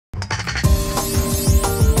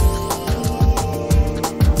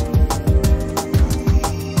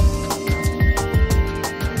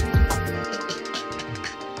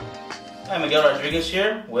Rodriguez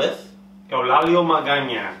here with Eulalio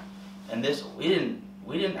Magaña. And this we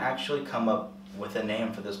didn't actually come up with a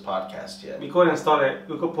name for this podcast yet. We could install it.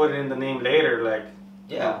 We could put it in the name later, like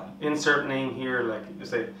insert name here, like you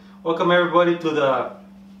say. Welcome everybody to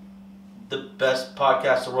the best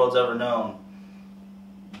podcast the world's ever known.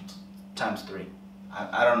 Times 3.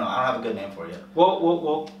 I don't know. I don't have a good name for it yet.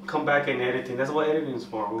 We'll come back in editing. That's what editing is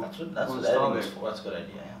for. That's what editing is for. That's a good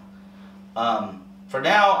idea. Yeah. For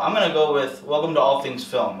now, I'm gonna go with Welcome to All Things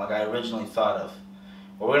Film, like I originally thought of.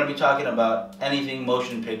 Where we're gonna be talking about anything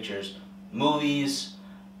motion pictures, movies,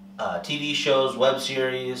 TV shows, web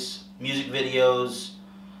series, music videos.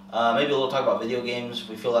 Maybe a little talk about video games if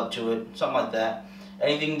we feel up to it, something like that.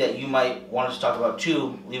 Anything that you might want us to talk about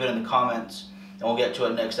too, leave it in the comments, and we'll get to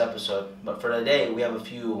it next episode. But for today, we have a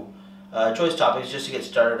few choice topics just to get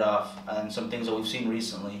started off, and some things that we've seen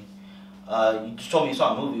recently. You just told me you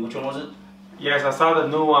saw a movie. Which one was it? Yes, I saw the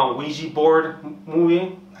new Ouija board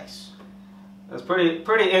movie. Nice. It's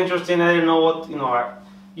pretty interesting. I didn't know what, I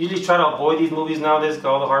usually try to avoid these movies nowadays because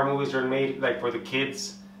all the horror movies are made like for the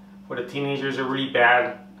kids, for the teenagers. Are really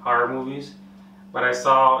bad horror movies. But I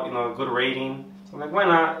saw, a good rating. So I'm like, why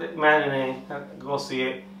not? Matinee, go see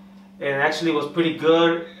it. And it actually was pretty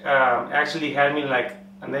good. Actually had me like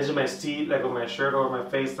on the edge of my seat, like with my shirt over my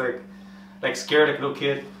face, like scared like a little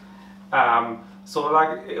kid. So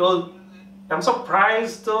like it was. I'm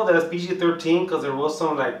surprised though that it's PG-13 because there was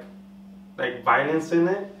some like violence in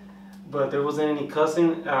it, but there wasn't any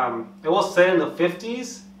cussing. It was set in the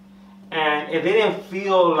 50s, and it didn't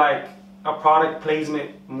feel like a product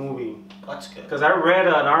placement movie. That's good. Because I read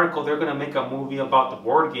an article they're gonna make a movie about the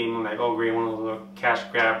board game. I'm like, oh great, one of the cash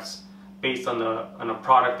grabs based on a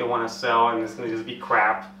product they want to sell, and it's gonna just be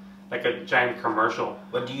crap, like a giant commercial.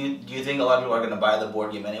 But do you think a lot of people are gonna buy the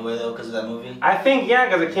board game anyway though because of that movie? I think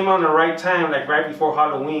because it came out in the right time, like right before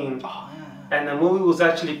Halloween. Oh yeah. And the movie was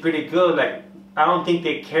actually pretty good. Like I don't think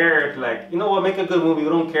they cared. Like you know what, make a good movie. We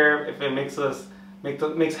don't care if it makes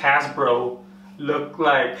Hasbro look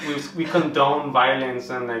like we condone violence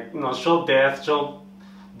and show death, show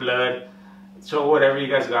blood, show whatever you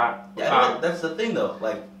guys got. Yeah, that's the thing though.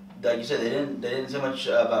 Like you said, they didn't say much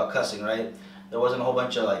about cussing, right? There wasn't a whole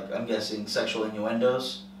bunch of I'm guessing sexual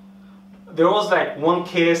innuendos. There was like one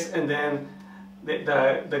kiss, and then they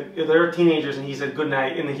were teenagers, and he said good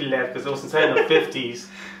night, and then he left because it was inside the 50s,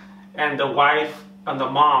 and the wife and the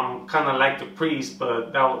mom kind of liked the priest,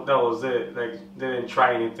 but that was it. Like they didn't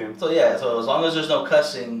try anything. So yeah, so as long as there's no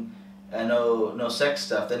cussing and no sex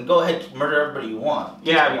stuff, then go ahead murder everybody you want.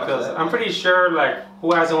 Yeah, because I'm pretty sure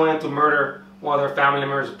who hasn't wanted to murder one of their family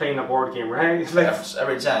members playing a board game, right?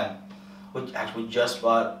 Every time. We just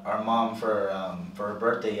bought our mom for her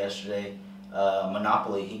birthday yesterday.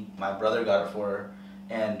 Monopoly. My brother got it for her,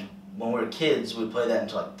 and when we were kids, we'd play that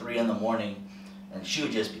until 3 in the morning, and she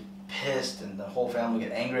would just be pissed, and the whole family would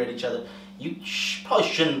get angry at each other. You probably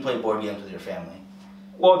shouldn't play board games with your family.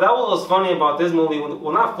 Well, that was funny about this movie.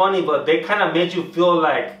 Well, not funny, but they kind of made you feel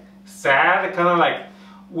sad, kind of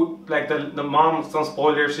like the mom. Some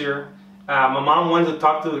spoilers here. My mom wanted to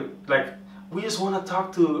talk to we just want to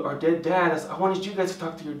talk to our dead dad. I wanted you guys to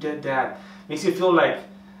talk to your dead dad. Makes you feel like,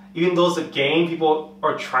 even though it's a game, people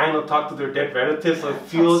are trying to talk to their dead relatives. So it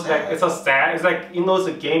feels like it's a sad. It's like, even though it's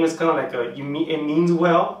a game, it's kind of like it means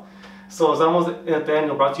well. So it's almost at the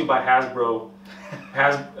end brought to you by Hasbro.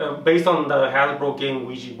 Based on the Hasbro game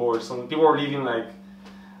Ouija board. So people are leaving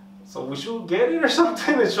so we should get it or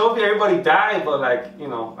something. It shows me everybody died, but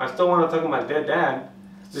I still want to talk to my dead dad.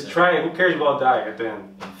 Just try it. Who cares about die at the end?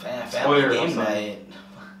 Family game night.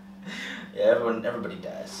 Yeah, everybody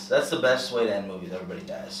dies. That's the best way to end movies. Everybody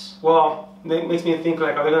dies. Well, it makes me think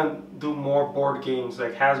are they gonna do more board games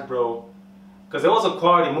like Hasbro? Because it was a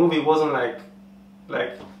quality movie. It wasn't like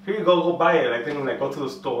here you go buy it. They didn't go to the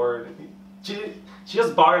store. She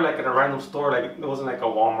just bought it at a random store. It wasn't a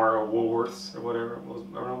Walmart or Woolworths or whatever it was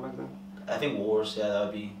around back then. I think Woolworths. Yeah,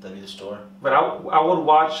 that'd be the store. But I would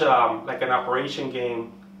watch an Operation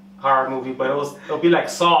game horror movie, but it'll be like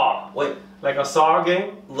Saw. Wait. Like a Saw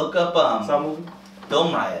game? Look up Saw movie?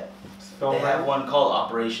 Film Riot. They have one called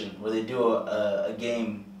Operation where they do a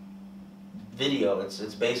game video.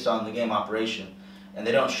 It's based on the game Operation. And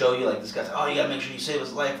they don't show you this guy's oh, you gotta make sure you save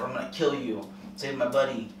his life or I'm gonna kill you. Save my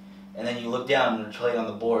buddy. And then you look down and they're playing on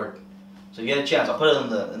the board. So if you get a chance, I'll put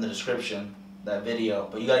it in the description, that video,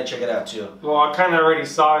 but you gotta check it out too. Well, I kinda already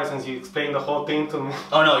saw it since you explained the whole thing to me.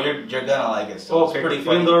 Oh no, you're gonna like it. So okay, it's pretty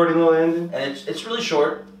funny. Even though I already know the ending? And it's really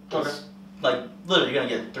short. Okay. Literally, you're gonna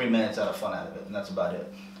get 3 minutes out of fun out of it, and that's about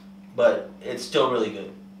it. But it's still really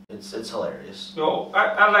good. It's hilarious. So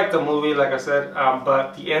I like the movie, like I said,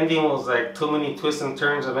 but the ending was like too many twists and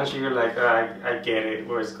turns. Eventually, you're like, I get it,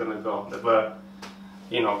 where it's gonna go. But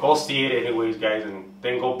go see it anyways, guys, and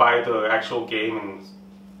then go buy the actual game and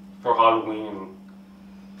for Halloween and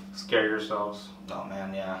scare yourselves. Oh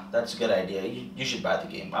man, yeah, that's a good idea. You should buy the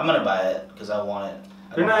game. I'm gonna buy it because I want it.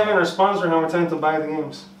 You're not even our sponsor, and we're telling to buy the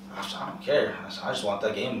games. I don't care. I just want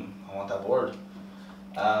that game. I want that board.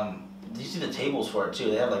 You see the tables for it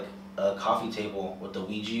too. They have like a coffee table with the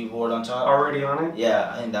Ouija board on top. Already on it?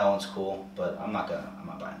 Yeah, I think that one's cool, but I'm not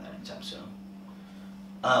buying that anytime soon.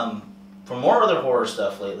 For more other horror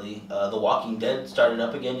stuff lately, The Walking Dead started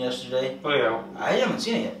up again yesterday. Oh yeah. I haven't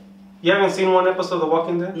seen it yet. You haven't seen one episode of The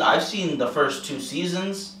Walking Dead? No, I've seen the first 2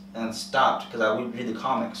 seasons and stopped because I would read the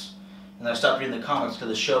comics. And I stopped reading the comics because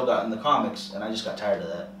the show got in the comics, and I just got tired of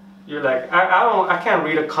that. You're like, I can't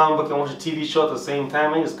read a comic book and watch a TV show at the same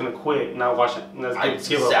time. I'm just gonna quit and not watch it. And That's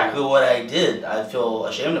exactly what I did. I feel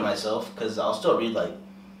ashamed of myself because I'll still read like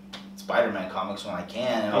Spider-Man comics when I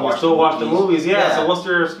can, and I'll still watch the movies. Yeah. So what's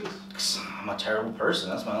your excuse? I'm a terrible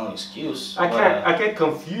person. That's my only excuse. I get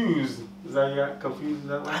confused. Is that you got confused? Is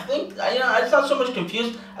that I think I just not so much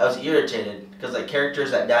confused. I was irritated because like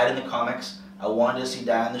characters that died in the comics, I wanted to see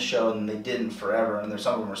die in the show, and they didn't forever, and there's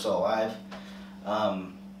some of them are still alive.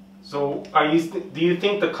 So do you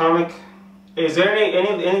think the comic, is there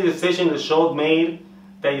any decision the show made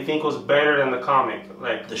that you think was better than the comic,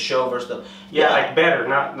 like the show versus the like better,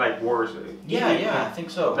 not like worse? Yeah, I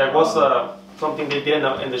think so. Like what's something they did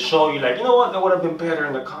in the show? You're like, you know what, that would have been better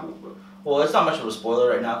in the comic book. Well, it's not much of a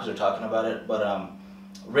spoiler right now because they're talking about it, but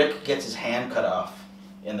Rick gets his hand cut off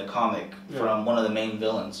in the comic from one of the main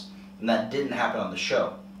villains, and that didn't happen on the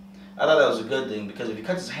show. I thought that was a good thing because if he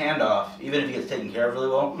cuts his hand off, even if he gets taken care of really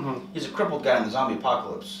well, he's a crippled guy in the zombie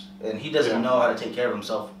apocalypse, and he doesn't know how to take care of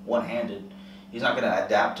himself one-handed. He's not going to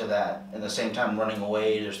adapt to that. At the same time, running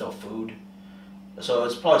away, there's no food. So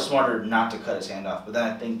it's probably smarter not to cut his hand off. But then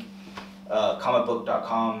I think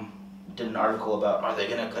comicbook.com did an article about, are they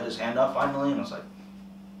going to cut his hand off finally? And I was like,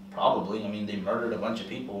 probably. I mean, they murdered a bunch of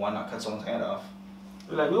people. Why not cut someone's hand off?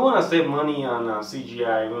 Like, we want to save money on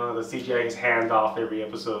CGI. We want the CGI gets hand off every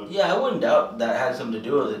episode. Yeah, I wouldn't doubt that had something to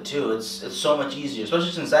do with it, too. It's so much easier,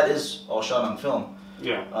 especially since that is all shot on film.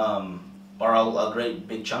 Yeah. Or a great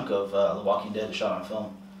big chunk of The Walking Dead is shot on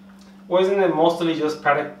film. Well, isn't it mostly just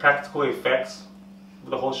practical effects for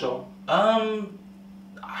the whole show?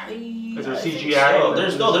 Is there CGI?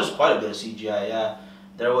 So. There's quite a bit of CGI. Yeah,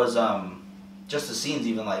 there was just the scenes,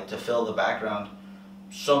 even like to fill the background.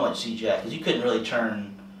 So much CGI because you couldn't really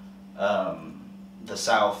turn the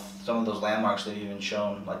South. Some of those landmarks they've even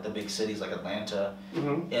shown, like the big cities like Atlanta,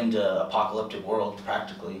 into apocalyptic world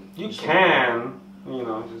practically. You can,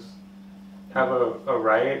 just have a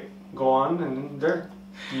riot go on, and there,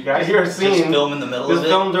 you guys hear a scene. Just film in the middle of it. Just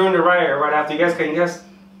film during the riot, right after. Can you guys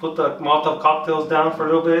put the Molotov cocktails down for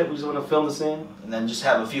a little bit? We just want to film the scene. And then just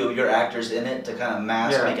have a few of your actors in it to kind of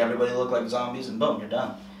mask, make everybody look like zombies, and boom, you're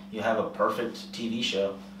done. You have a perfect TV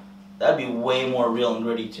show. That'd be way more real and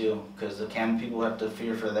gritty too, because the camera people have to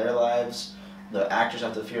fear for their lives, the actors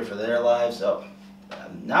have to fear for their lives. So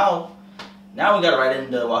now we got to write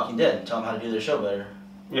into Walking Dead and tell them how to do their show better.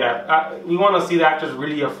 Yeah, we want to see the actors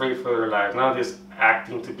really afraid for their lives, not just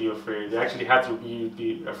acting to be afraid. They actually have to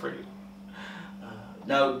be afraid.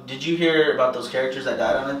 Now, did you hear about those characters that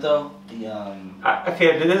died on it though?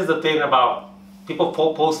 Okay, this is the thing about people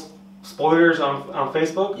post spoilers on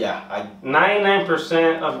Facebook. Yeah,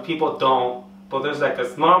 99% of people don't, but there's like a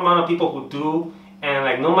small amount of people who do, and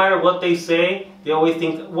like no matter what they say, they always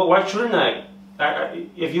think, well, why shouldn't I?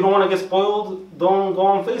 If you don't want to get spoiled, don't go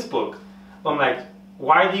on Facebook. I'm like,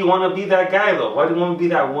 why do you want to be that guy though? Why do you want to be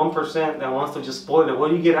that 1% that wants to just spoil it? What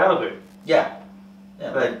do you get out of it? Yeah,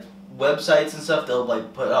 like websites and stuff, they'll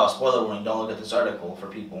like put, oh, spoiler warning, don't look at this article for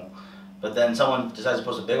people. But then someone decides to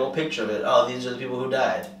post a big old picture of it. Oh, these are the people who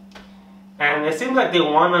died. And it seems like they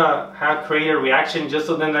want to create a reaction just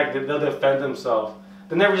so then like they'll defend themselves.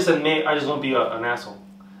 They never just admit, I just want to be an asshole.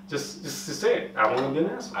 Just say it. I want to be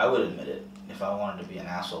an asshole. I would admit it if I wanted to be an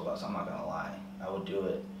asshole about something. I'm not going to lie. I would do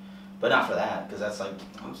it. But not for that, because that's like,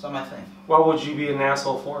 it's not my thing. What would you be an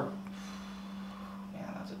asshole for?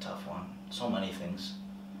 Man, that's a tough one. So many things.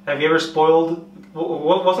 Have you ever spoiled?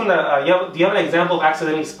 Wasn't that? Do you have an example of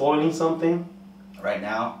accidentally spoiling something? Right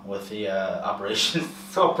now with the Operation.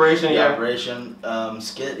 Operation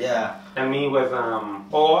skit, yeah. And me with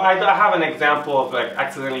well, I have an example of like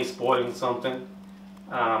accidentally spoiling something.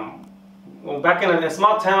 Well, back in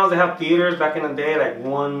small towns, they have theaters. Back in the day, like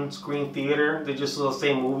one screen theater, they just saw the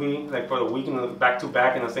same movie like for the weekend, back to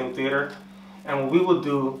back in the same theater. And what we would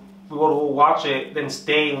do we would watch it, then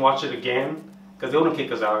stay and watch it again because they wouldn't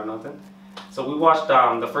kick us out or nothing. So we watched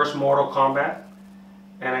the first Mortal Kombat,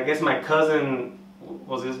 and I guess my cousin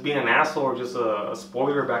was just being an asshole or just a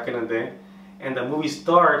spoiler back in the day. And the movie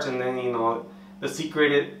starts, and then the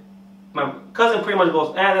secret. My cousin pretty much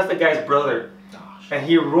goes, that's the guy's brother. Gosh. And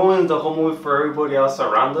he ruins the whole movie for everybody else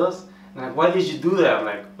around us. And like, why did you do that? I'm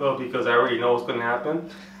like, well, because I already know what's going to happen.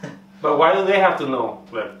 But why do they have to know?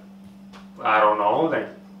 Like, I don't know. Like,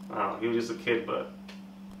 he was just a kid, but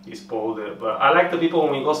he spoiled it. But I like the people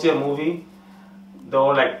when we go see a movie,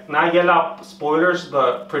 they'll like, not yell out spoilers,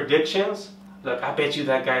 but predictions. Like, I bet you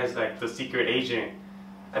that guy is like the secret agent.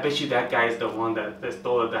 I bet you that guy is the one that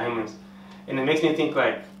stole the diamonds. And it makes me think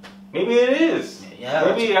like, maybe it is. Yeah.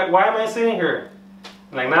 Maybe, why am I sitting here?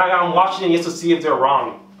 Like, now I'm watching it just to see if they're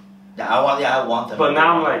wrong. Yeah, I want them. But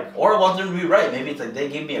now I'm like, or I want them to be right. Maybe it's like they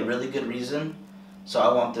gave me a really good reason, so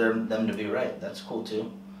I want them to be right. That's cool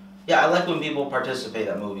too. Yeah, I like when people participate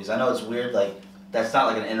at movies. I know it's weird, like that's not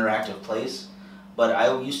like an interactive place, but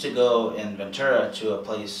I used to go in Ventura to a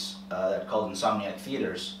place that called Insomniac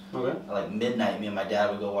Theaters. okay. At like midnight, me and my dad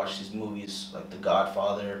would go watch these movies, like The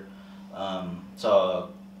Godfather. So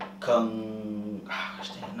Kung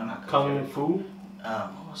Fu.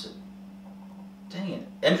 What was it? Dang it!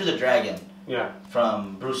 Enter the Dragon. Yeah.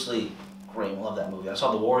 From Bruce Lee. Great, love that movie. I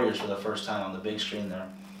saw The Warriors for the first time on the big screen there.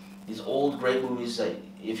 These old great movies that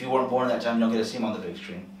if you weren't born at that time, you don't get to see them on the big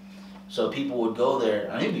screen. So people would go there,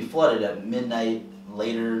 and it'd be flooded at midnight,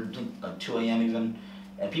 later, like 2 a.m. even,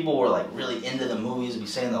 and people were like really into the movies, be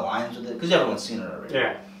saying the lines with it, because everyone's seen it already.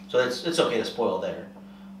 Yeah. So it's okay to spoil there,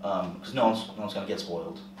 because no one's gonna get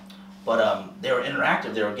spoiled. But they were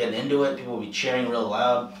interactive. They were getting into it. People would be cheering real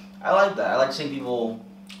loud. I like that. I like seeing people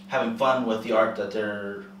having fun with the art that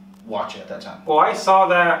they're watching at that time. Well, I saw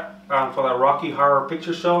that for the Rocky Horror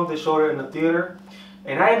Picture Show. They showed it in the theater,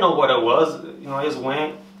 and I didn't know what it was. I just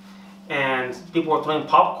went, and people were throwing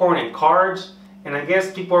popcorn and cards, and I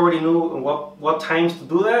guess people already knew what times to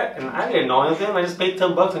do that, and I didn't know anything. I just paid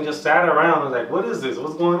 $10 and just sat around. I was like, what is this?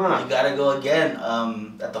 What's going on? You gotta go again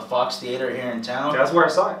at the Fox Theater here in town. That's where I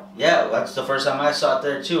saw it. Yeah, that's the first time I saw it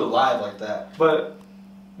there too, live like that. But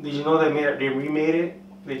did you know they remade it?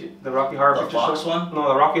 The Rocky Horror Picture Show? The Fox one? No,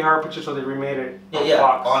 the Rocky Horror Picture Show, they remade it on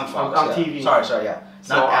Fox. Fox. On Fox, on yeah. TV. Sorry, yeah.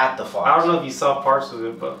 So Not at the Fox. I don't know if you saw parts of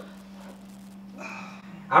it, but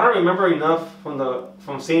I don't remember enough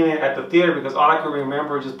from seeing it at the theater because all I could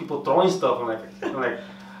remember is just people throwing stuff.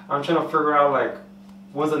 I'm trying to figure out like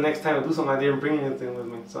when's the next time to do something. I didn't bring anything with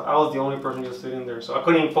me, so I was the only person just sitting there. So I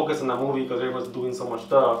couldn't even focus on the movie because everyone's doing so much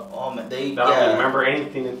stuff. Oh man, I don't remember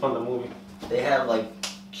anything from the movie. They have like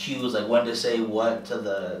cues like when to say what to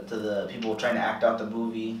the people trying to act out the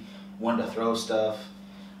movie, when to throw stuff.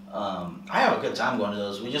 I have a good time going to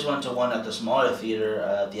those. We just went to one at the smaller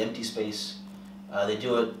theater, the Empty Space. They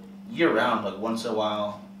do it year round, like once in a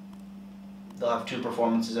while. They'll have 2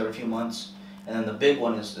 performances every few months, and then the big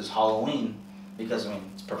one is Halloween because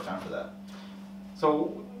it's perfect time for that.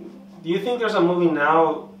 So, do you think there's a movie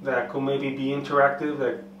now that could maybe be interactive,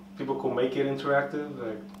 that people could make it interactive,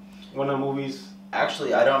 like one of the movies?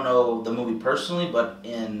 Actually, I don't know the movie personally, but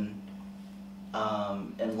in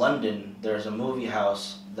London, there's a movie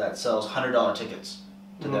house that sells $100 tickets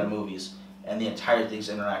to their movies, and the entire thing's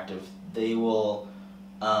interactive. They will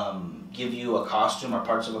give you a costume or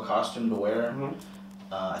parts of a costume to wear.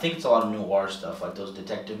 I think it's a lot of noir stuff, like those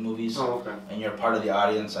detective movies. Oh, okay. And you're part of the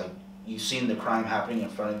audience, like you've seen the crime happening in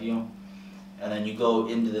front of you, and then you go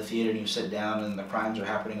into the theater and you sit down, and the crimes are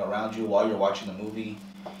happening around you while you're watching the movie.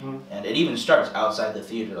 And it even starts outside the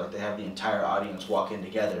theater, like they have the entire audience walk in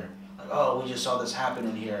together. Like, oh, we just saw this happen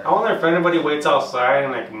in here. I wonder if anybody waits outside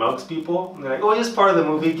and like mugs people. And they're like, oh, it's just part of the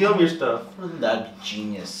movie. Give them your stuff. That'd be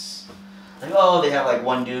genius. Like, oh, they have like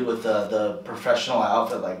one dude with the professional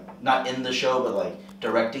outfit, like not in the show, but like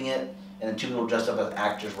directing it, and then 2 people dressed up as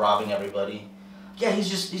actors robbing everybody. Yeah, he's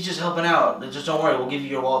just helping out. Just don't worry, we'll give you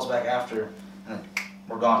your wallets back after, and then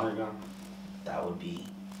we're gone. They're gone. That would be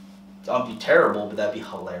terrible, but that'd be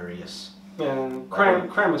hilarious. And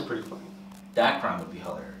crime is pretty funny. That crime would be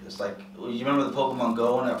hilarious. Like, you remember the Pokemon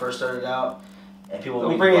Go when that first started out? And people would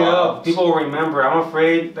Don't be bring it up. robbed. People will remember. I'm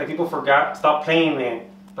afraid that people stopped playing it.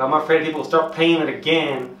 But I'm afraid people will start playing it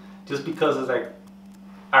again just because it's like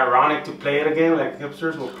ironic to play it again. Like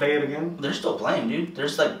hipsters will play it again. They're still playing, dude.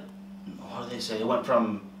 There's like, what do they say? It went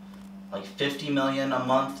from like 50 million a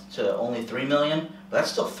month to only 3 million. But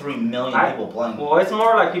that's still 3 million people playing. Well, it's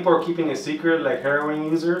more like people are keeping it secret, like heroin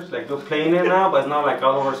users. Like they're playing it now, but it's not like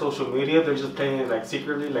all over social media. They're just playing it like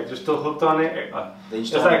secretly. Like they're still hooked on it. They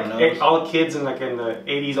just it's don't like know. all the kids in the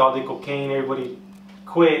 80s, all did cocaine. Everybody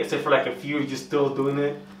quit except for like a few just still doing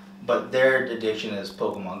it. but their addiction is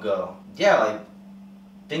Pokemon Go. Yeah, like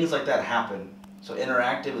things like that happen. So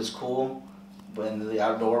interactive is cool, but the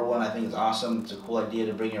outdoor one I think is awesome. It's a cool idea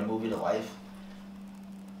to bring your movie to life.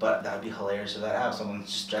 But that would be hilarious if that happened. Someone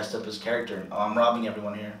just dressed up as character and, oh, I'm robbing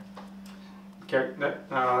everyone here.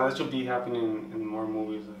 That should be happening in more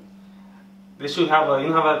movies. Like, they should have a, you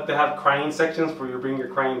know how they have crying sections where you bring your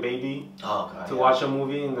crying baby to watch a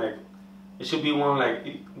movie, and like it should be one like,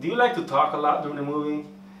 do you like to talk a lot during the movie?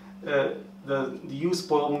 Do you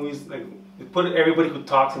spoil movies? Like put everybody who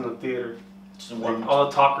talks in the theater, like, all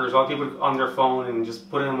the talkers, all people on their phone, and just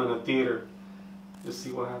put them in the theater. Just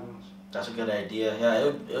see what happens. That's a good idea. Yeah,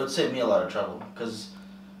 it would save me a lot of trouble because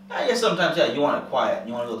I guess sometimes you want it quiet.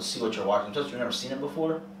 You want to be able to see what you're watching, especially if you've never seen it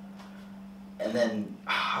before. And then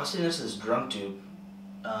I was sitting next to this drunk dude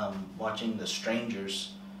watching The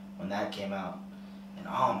Strangers when that came out, and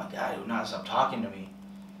oh my god, he would not stop talking to me.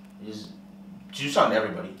 He was talking to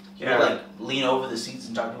everybody. He would like lean over the seats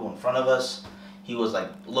and talk to people in front of us. He was like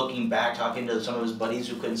looking back, talking to some of his buddies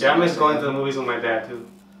who couldn't. Yeah, I miss going to the movies with my dad too.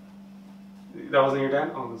 That wasn't your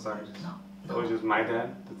dad? Oh, I'm sorry. No. That was just my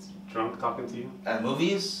dad that's drunk talking to you? At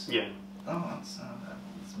movies? Yeah. Oh,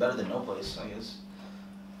 it's better than no place, I guess.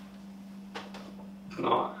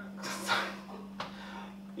 No.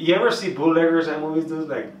 You ever see bootleggers at movies, dude?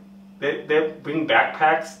 Like, they bring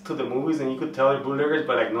backpacks to the movies and you could tell they're bootleggers,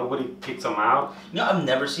 but like nobody picks them out. No, I've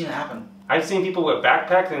never seen it happen. I've seen people with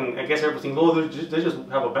backpacks and I guess everything, oh, they just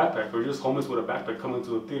have a backpack. Or just homeless with a backpack coming to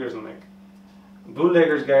the theaters and like,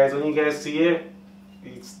 bootleggers, guys, when you guys see it,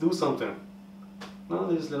 do something. No,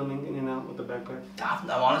 they just let them in and out with the backpack. I've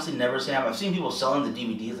honestly never seen it happen. I've seen people selling the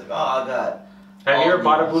DVDs like, oh, I got. Have you ever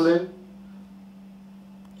bought a bootleg?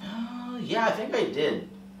 Yeah, I think I did.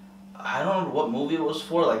 I don't remember what movie it was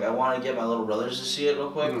for. Like, I wanted to get my little brothers to see it real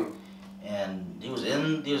quick, and he was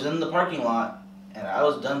in the parking lot, and I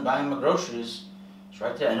was done buying my groceries. It's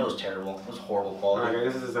right there. I know it was terrible. It was horrible quality.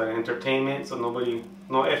 Alright, this is entertainment, so no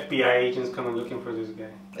FBI agents coming looking for this guy.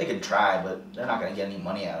 They could try, but they're not gonna get any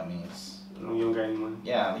money out of me. No, you don't get any money.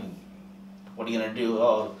 Yeah, I mean, what are you gonna do?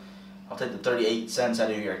 Oh, I'll take the 38 cents out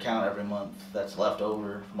of your account every month that's left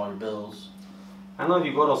over from all your bills. I know if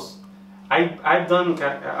you go to, I'm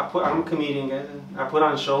a comedian, guys. I put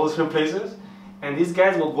on shows in places, and these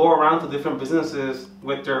guys will go around to different businesses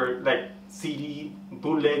with their like CD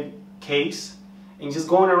bootleg case, and just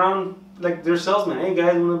going around like they're salesmen. Hey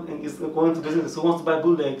guys, and just going to business. Who wants to buy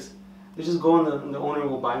bootlegs? They just go and the owner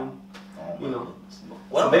will buy them. Oh, you know.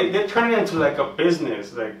 Well, so they turn it into like a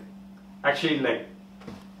business, like actually like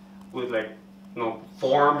with like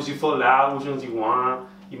forms you fill out, which ones you want,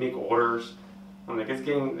 you make orders. I'm like, it's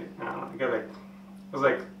getting like, I don't know, I was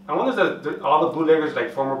like, I wonder if all the bootleggers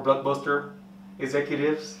like former Blockbuster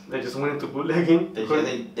executives that just went into bootlegging.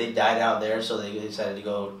 They died out there, so they decided to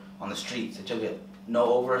go on the streets. They took it, no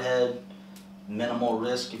overhead, minimal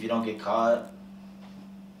risk if you don't get caught.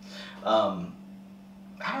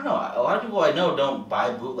 I don't know. A lot of people I know don't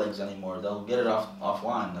buy bootlegs anymore. They'll get it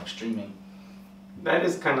offline, like streaming. That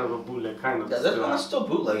is kind of a bootleg, kind of. That's still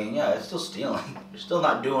bootlegging. Yeah, it's still stealing. You're still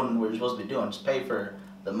not doing what you're supposed to be doing. Just pay for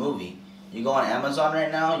the movie. You go on Amazon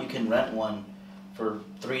right now, you can rent one for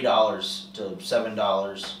 $3 to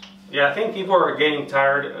 $7. Yeah, I think people are getting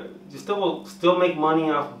tired. You will still make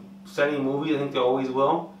money off selling movies. I think they always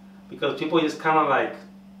will, because people just kind of like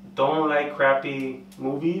don't like crappy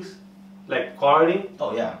movies. Like quality.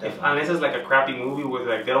 Oh yeah, unless it's like a crappy movie where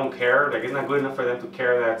like they don't care, like it's not good enough for them to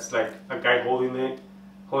care. That's like a guy holding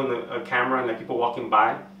a camera and like people walking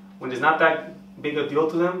by. When it's not that big a deal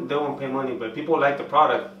to them, they won't pay money. But people like the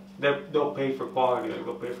product, they'll pay for quality. Like,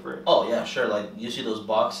 they'll pay for it. Oh yeah, sure. Like you see those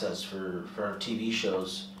box sets for TV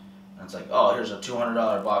shows, and it's like, oh, here's a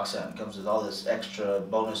 $200 box set and it comes with all this extra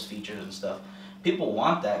bonus features and stuff. People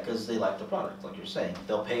want that because they like the product, like you're saying.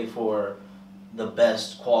 They'll pay for the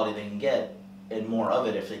best quality they can get and more of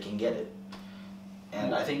it if they can get it.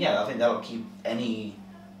 And I think that'll keep any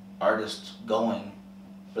artist going,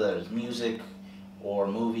 whether it's music or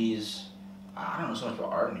movies. I don't know so much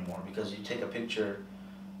about art anymore, because you take a picture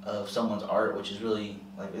of someone's art, which is really,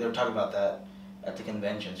 like they were talking about that at the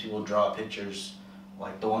conventions. People draw pictures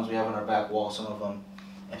like the ones we have on our back wall, some of them,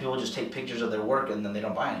 and people just take pictures of their work and then they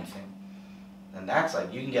don't buy anything. And that's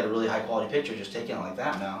like, you can get a really high quality picture just taking it like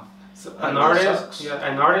that now. So an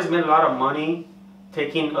artist made a lot of money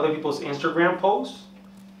taking other people's Instagram posts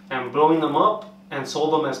and blowing them up and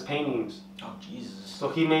sold them as paintings. Oh Jesus! So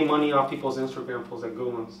he made money off people's Instagram posts, like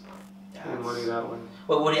good ones. Made money that way.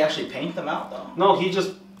 Well, would he actually paint them out though? No, he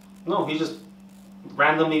just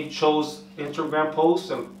randomly chose Instagram posts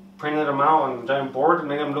and printed them out on a giant board and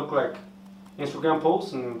made them look like Instagram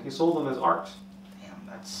posts, and he sold them as art. Damn,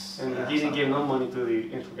 And he didn't give no money to the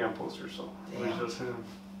Instagram poster, so it was just him.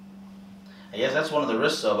 I guess that's one of the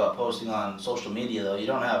risks though about posting on social media though. You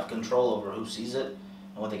don't have control over who sees it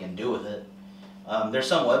and what they can do with it. There's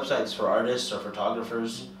some websites for artists or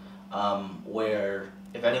photographers where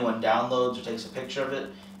if anyone downloads or takes a picture of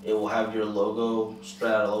it, it will have your logo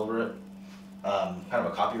spread out all over it. Kind of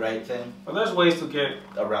a copyright thing. But there's ways to get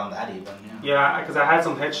around that even. Yeah, because I had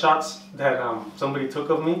some headshots that somebody took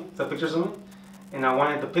of me, the pictures of me, and I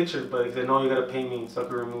wanted the pictures, but he said, no, you gotta pay me so I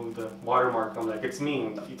can remove the watermark. I'm like, it's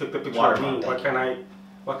me. You took the picture of me. Why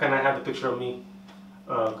can't I have the picture of me?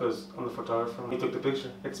 Because I'm the photographer. He took the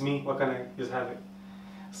picture. It's me. Why can't I just have it?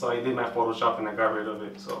 So I did my Photoshop and I got rid of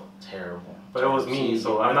it. So terrible. But it was me.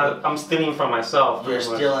 So I'm stealing from myself. You're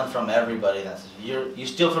stealing from everybody. You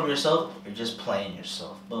steal from yourself. You're just playing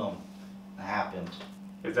yourself. Boom. It happened.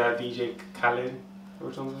 Is that DJ Khaled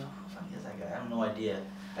or something? Who the fuck is that guy? I have no idea.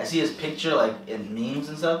 I see his picture like in memes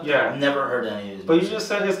and stuff. Yeah. I've never heard any of his. But music. You just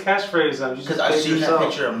said his catchphrase. Because I've seen that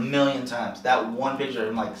picture a million times. That one picture of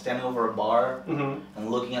him like standing over a bar and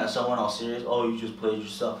looking at someone all serious. Oh, you just played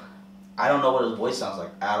yourself. I don't know what his voice sounds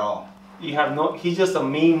like at all. You have no. He's just a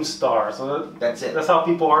meme star. So that's it. That's how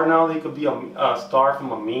people are now. They could be a star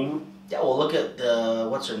from a meme. Yeah. Well, look at the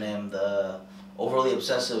what's her name? The overly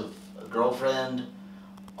obsessive girlfriend.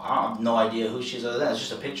 I have no idea who she is other than that. It's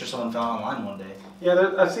just a picture someone found online one day.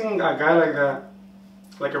 Yeah, I've seen a guy like that,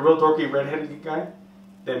 like a real dorky redheaded guy,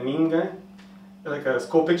 that meme guy, like a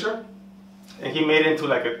school picture, and he made it into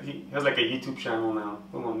he has like a YouTube channel now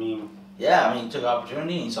from a meme. Yeah, I mean, he took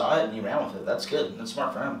opportunity, and he saw it, and he ran with it. That's good. That's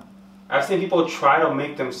smart for him. I've seen people try to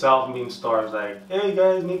make themselves meme stars, like, hey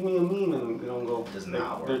guys, make me a meme, and they don't go. It does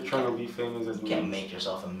not work. They're trying to be famous as memes. You can't make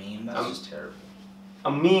yourself a meme. That's just terrible.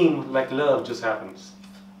 A meme, like love, just happens.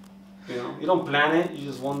 You know, you don't plan it. You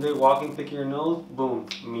just one day walking, picking your nose, boom,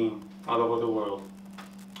 meme all over the world.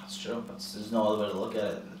 That's true. There's no other way to look at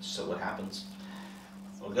it. It's just what happens.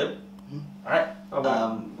 All good? All right.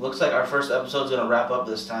 Looks like our first episode's gonna wrap up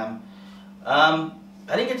this time. I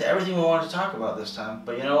didn't get to everything we wanted to talk about this time,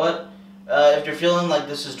 but you know what? If you're feeling like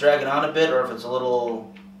this is dragging on a bit, or if it's a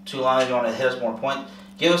little too long, if you want to hit us more points,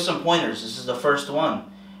 give us some pointers. This is the first one,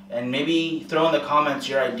 and maybe throw in the comments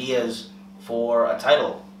your ideas for a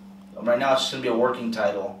title. Right now it's just going to be a working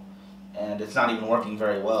title, and it's not even working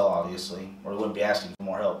very well, obviously, or we wouldn't be asking for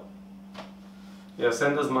more help. Yeah,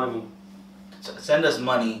 send us money. Send us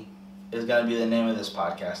money is going to be the name of this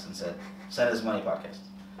podcast instead. Send us money podcast.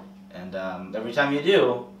 And every time you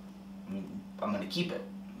do, I'm going to keep it.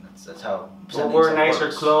 That's how. We'll wear nicer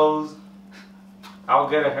clothes. I'll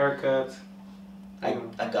get a haircut. I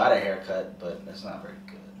got a haircut, but it's not very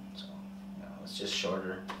good. So, it's just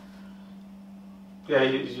shorter. Yeah,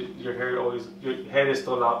 your head is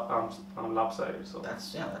still lopsided. So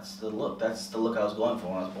that's the look. That's the look I was going for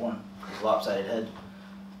when I was born. This lopsided head.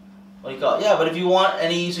 What do you call it? Yeah, but if you want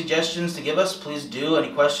any suggestions to give us, please do.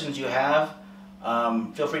 Any questions you have,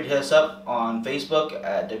 feel free to hit us up on Facebook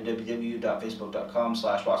at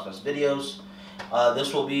www.facebook.com/WaspMessVideos.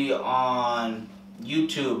 This will be on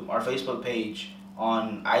YouTube, our Facebook page,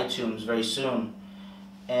 on iTunes very soon.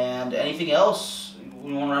 And anything else?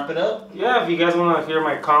 We want to wrap it up? Yeah, if you guys want to hear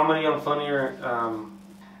my comedy, I'm funnier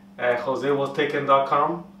at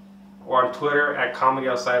JoseWasTaken.com or on Twitter at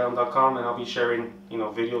ComedyOutsideOn.com, and I'll be sharing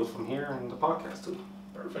videos from here and the podcast too.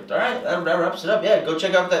 Perfect. All right, that wraps it up. Yeah, go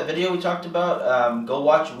check out that video we talked about. Go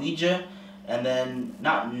watch Ouija, and then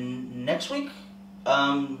not next week.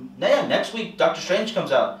 Next week Doctor Strange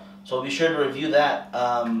comes out, so we'll be sure to review that.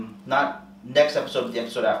 Not next episode, but the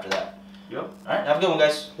episode after that. Yep. All right, have a good one,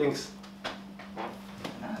 guys. Thanks.